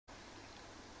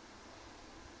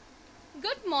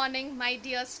Good morning, my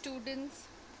dear students.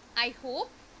 I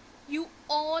hope you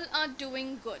all are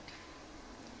doing good.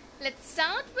 Let's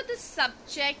start with the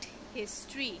subject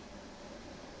history.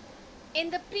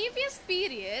 In the previous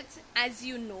periods, as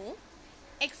you know,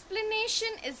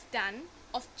 explanation is done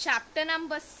of chapter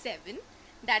number 7,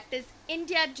 that is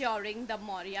India during the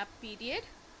Maurya period,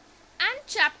 and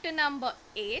chapter number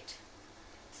 8,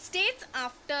 states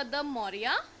after the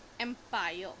Maurya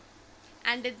Empire.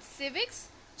 And in civics,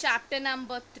 chapter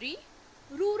number 3,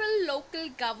 rural local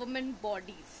government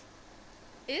bodies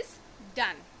is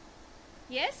done.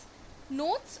 Yes,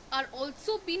 notes are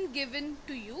also been given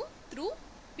to you through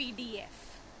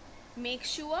PDF. Make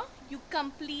sure you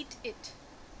complete it.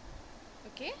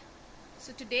 Okay,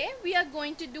 so today we are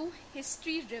going to do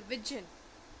history revision.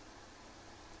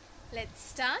 Let's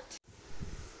start.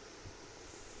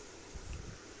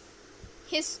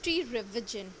 History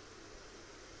revision.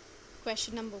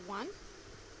 Question number 1.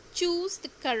 Choose the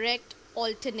correct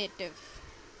alternative.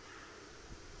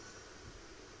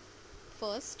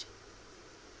 First,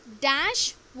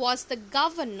 Dash was the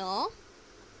governor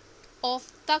of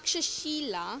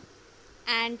Takshashila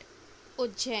and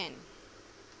Ujjain.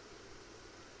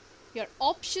 Your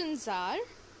options are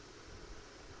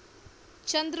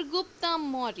Chandragupta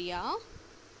Maurya,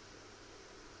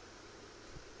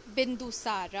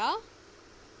 Bindusara,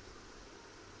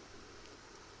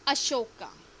 Ashoka.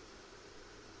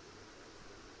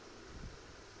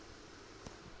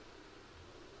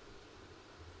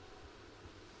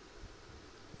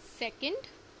 Second,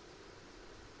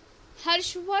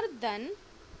 Harshvardhan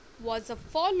was a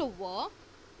follower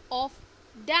of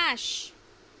Dash.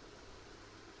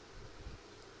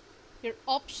 Your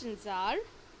options are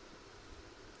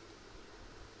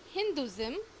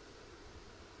Hinduism,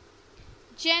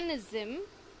 Jainism,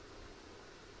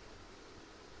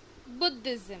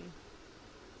 Buddhism.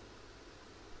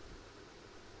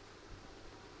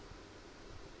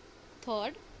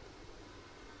 Third,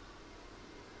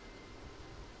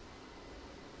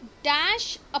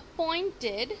 Dash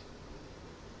appointed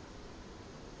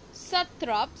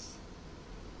satraps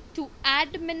to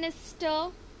administer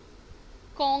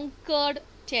conquered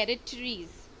territories.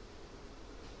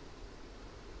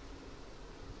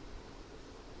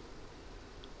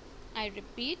 I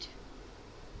repeat,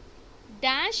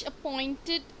 Dash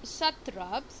appointed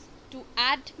satraps to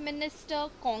administer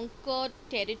conquered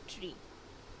territory.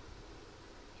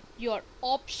 Your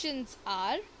options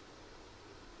are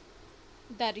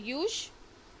Daryush,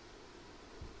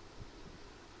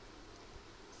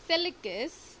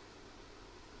 Seleucus,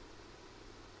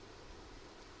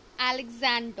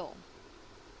 Alexander.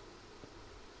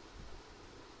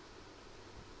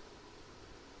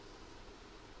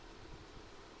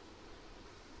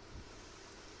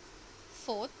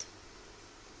 Fourth,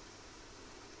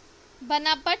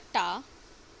 Banabhatta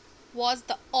was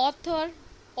the author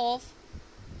of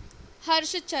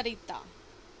Harshacharita.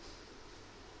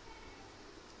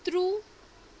 True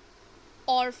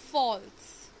or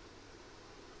false?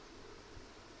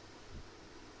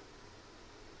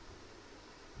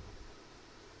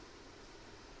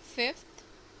 Fifth,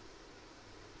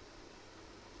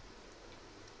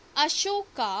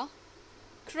 Ashoka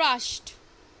crushed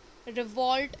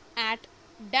revolt at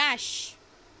Dash.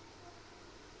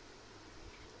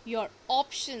 Your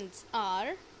options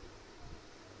are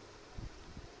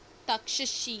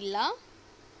Takshashila,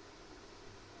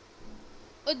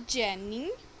 Ujjaini,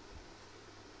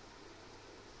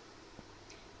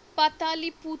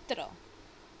 Pataliputra.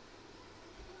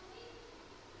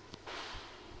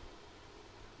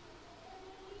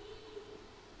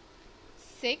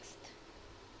 Sixth,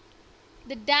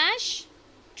 the Dash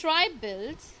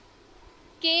tribals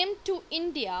came to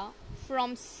India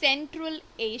from Central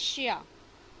Asia.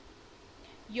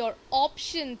 Your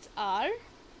options are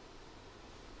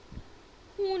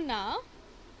Huna,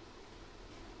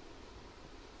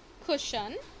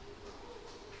 Kushan,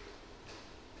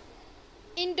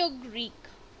 Indo-Greek.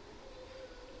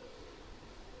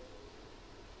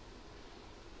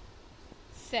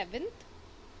 Seventh,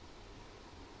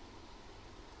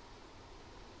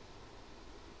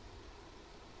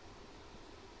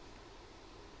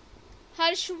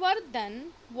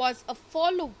 Harshvardhan was a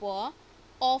follower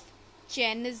of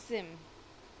Jainism.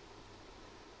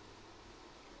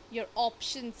 Your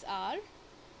options are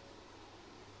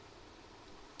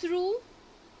true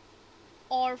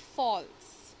or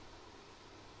false.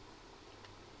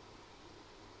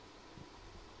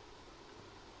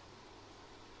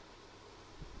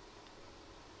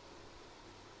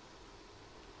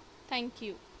 Thank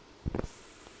you.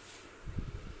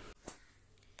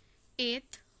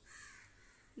 Eighth,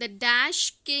 the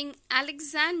Dash king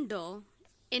Alexander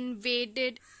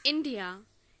invaded India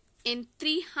in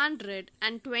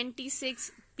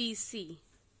 326 BC?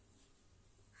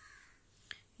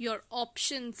 Your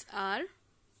options are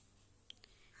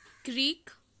Greek,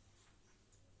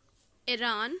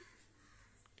 Iran,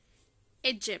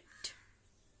 Egypt.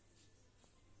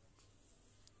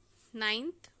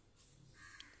 Ninth,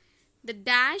 the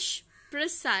dash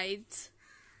presides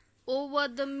over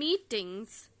the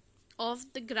meetings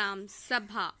of the Gram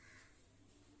Sabha.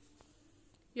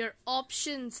 Your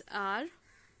options are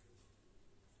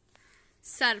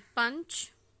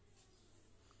Sarpanch,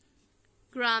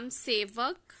 Gram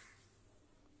Sevak,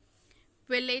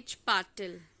 Village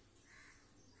Patil.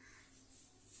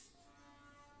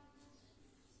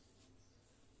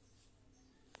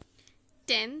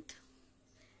 10th,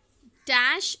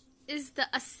 dash is the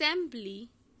assembly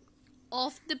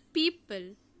of the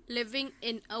people living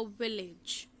in a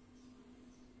village.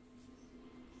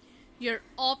 Your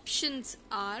options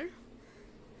are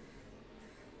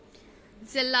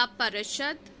Zilla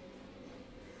Parishad,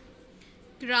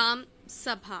 Gram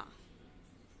Sabha.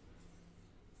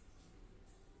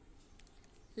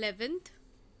 11th,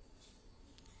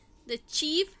 the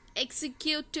chief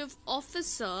executive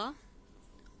officer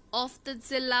of the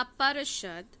Zilla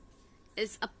Parishad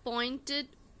is appointed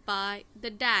by the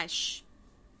dash.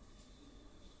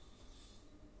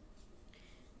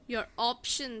 Your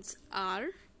options are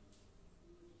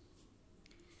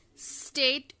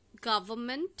state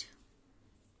government,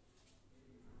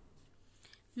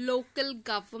 local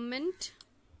government,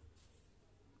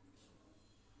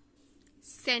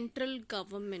 central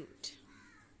government.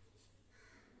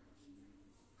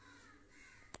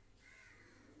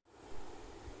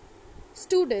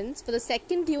 Students, for the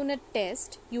second unit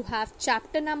test, you have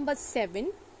chapter number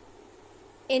 7,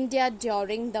 India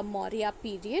during the Maurya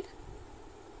period,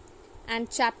 and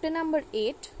chapter number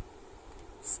 8,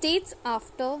 States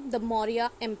after the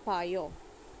Maurya Empire.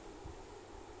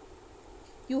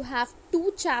 You have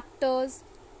 2 chapters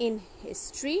in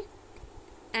history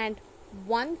and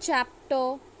 1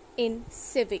 chapter in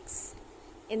civics.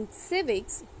 In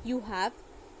civics, you have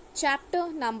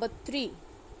chapter number 3,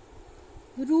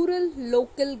 Rural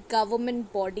Local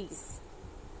Government Bodies.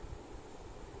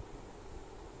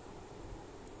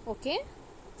 Okay,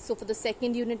 so for the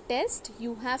second unit test,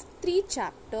 you have 3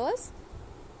 chapters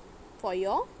for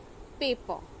your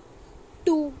paper.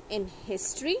 2 in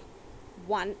history,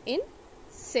 1 in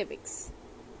civics.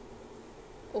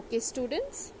 Okay,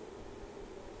 students.